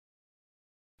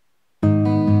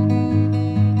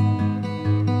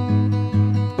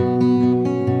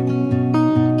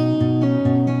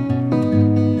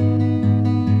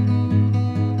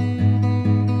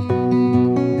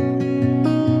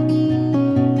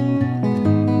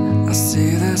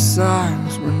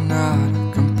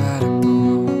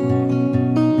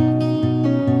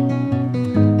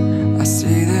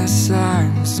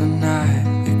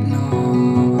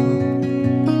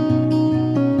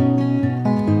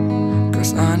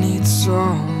'cause I need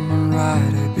someone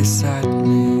right beside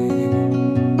me.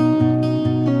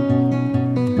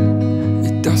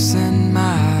 It doesn't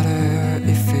matter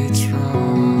if it's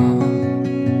wrong.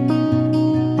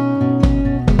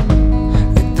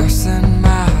 It doesn't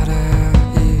matter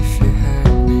if you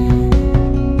hurt me,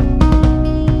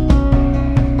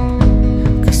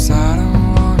 'cause I don't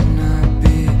wanna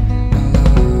be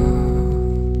alone.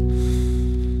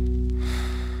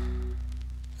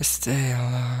 Stay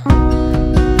alone.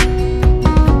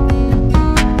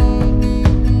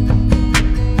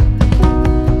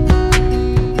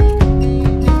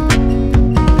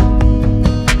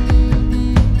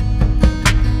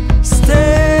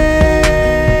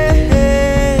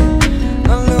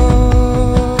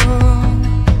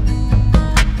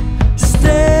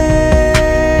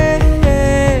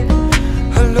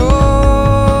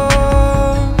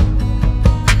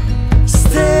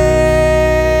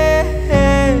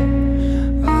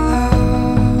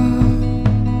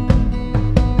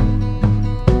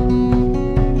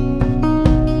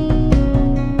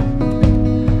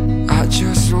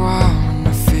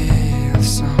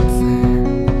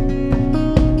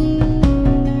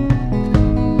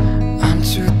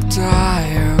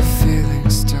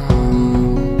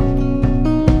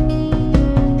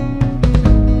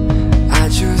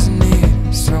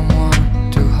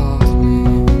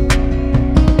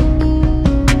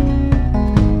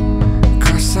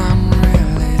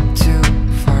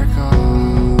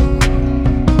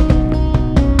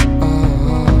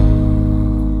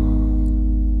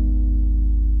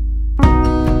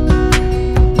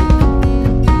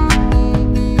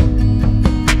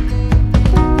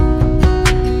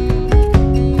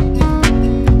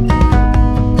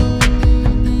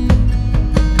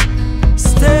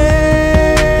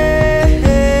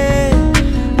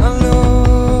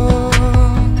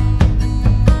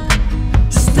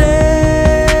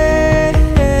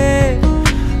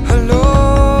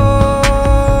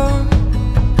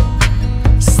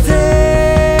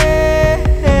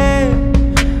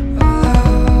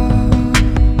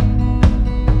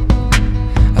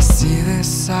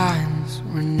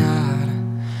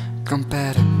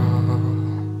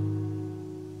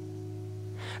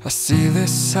 I see the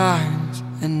signs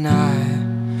and I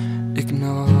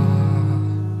ignore.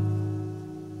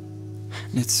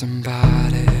 Need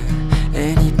somebody,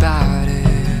 anybody,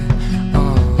 oh.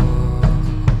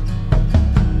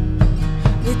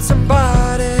 Need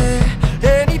somebody,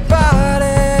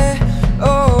 anybody,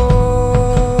 oh.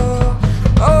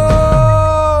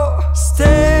 Oh,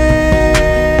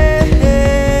 stay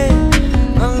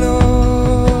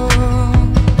alone.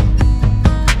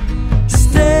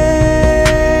 Stay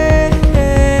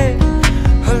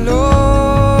alone.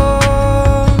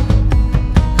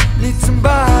 Need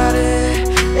somebody,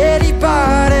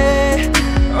 anybody,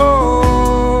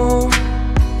 oh.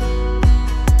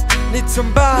 Need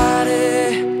somebody,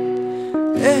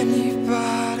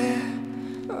 anybody.